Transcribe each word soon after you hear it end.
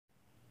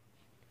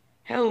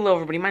Hello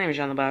everybody, my name is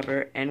John the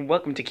Bopper, and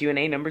welcome to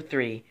Q&A number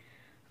 3.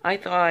 I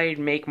thought I'd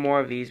make more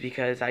of these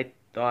because I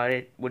thought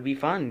it would be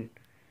fun,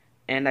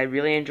 and I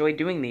really enjoy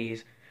doing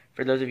these.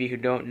 For those of you who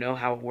don't know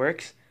how it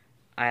works,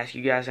 I ask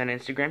you guys on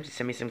Instagram to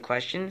send me some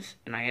questions,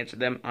 and I answer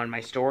them on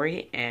my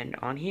story and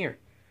on here.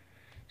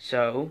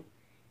 So,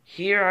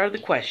 here are the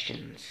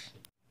questions.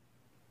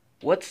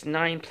 What's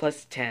 9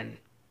 plus 10?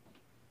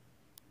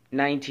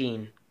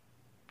 19.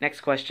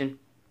 Next question.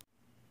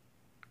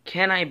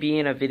 Can I be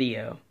in a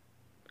video?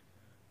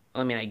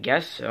 Well, I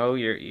guess so.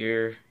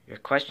 Your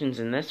question's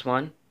in this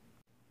one.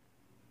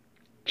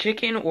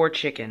 Chicken or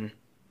chicken?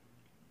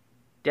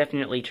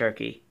 Definitely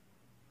turkey.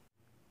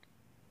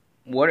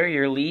 What are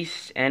your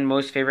least and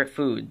most favorite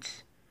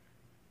foods?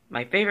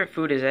 My favorite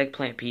food is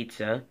eggplant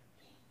pizza,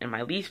 and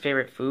my least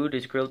favorite food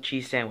is grilled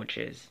cheese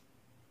sandwiches.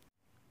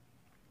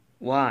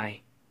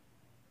 Why?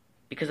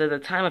 Because at the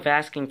time of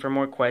asking for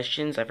more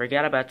questions, I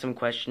forgot about some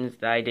questions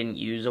that I didn't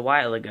use a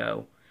while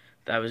ago,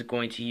 that I was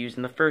going to use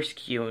in the first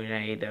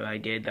Q&A that I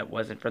did that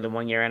wasn't for the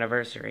 1-year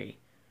anniversary,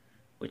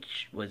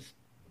 which was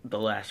the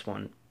last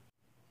one.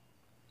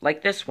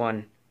 Like this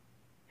one.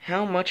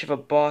 How much of a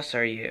boss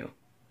are you?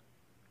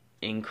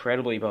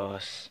 Incredibly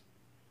boss.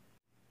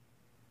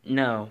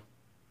 No.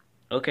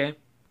 Okay.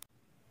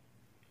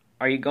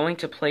 Are you going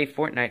to play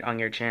Fortnite on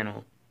your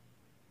channel?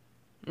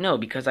 No,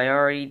 because I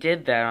already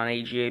did that on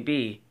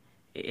AGAB.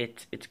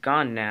 It's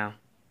gone now.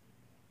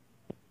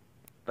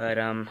 But,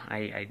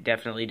 I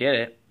definitely did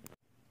it.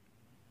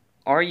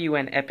 Are you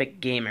an epic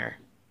gamer?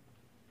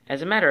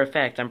 As a matter of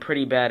fact, I'm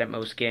pretty bad at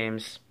most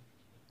games.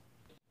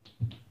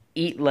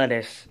 Eat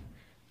lettuce.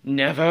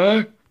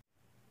 Never.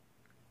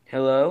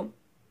 Hello?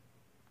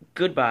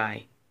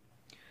 Goodbye.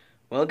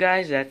 Well,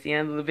 guys, that's the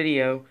end of the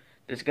video.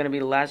 This is going to be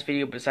the last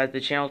video besides the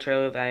channel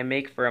trailer that I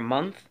make for a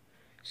month.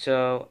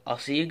 So, I'll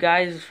see you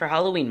guys for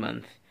Halloween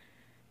month.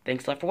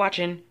 Thanks a lot for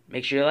watching.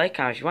 Make sure you like,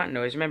 comment if you want, and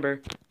always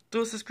remember,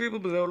 do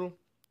subscribe below.